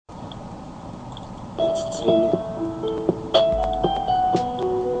entertainment.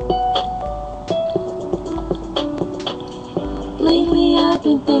 Lately I've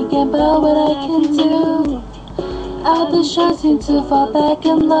been thinking about what I can do. I've been starting to fall back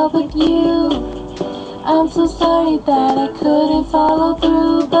in love with you. I'm so sorry that I couldn't follow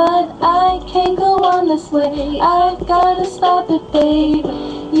through, but I can't go on this way. I've gotta stop it, babe.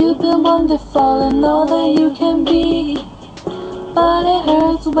 You've been wonderful and all that you can be, but it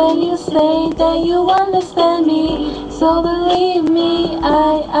hurts when you say that you understand me. So believe me,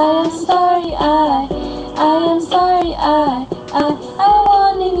 I am sorry, I am sorry, I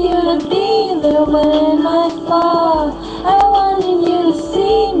wanted you to be there when I fall. I wanted you to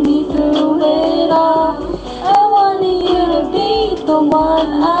see me through it all. I wanted you to be the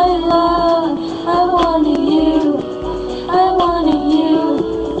one I love. I wanted you, I wanted you,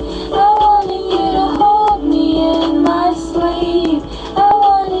 I wanted you to hold me in my sleep. I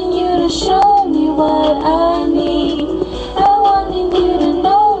wanted you to show me what I need. I wanted you to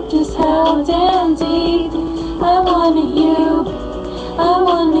know just how damn deep I wanted you.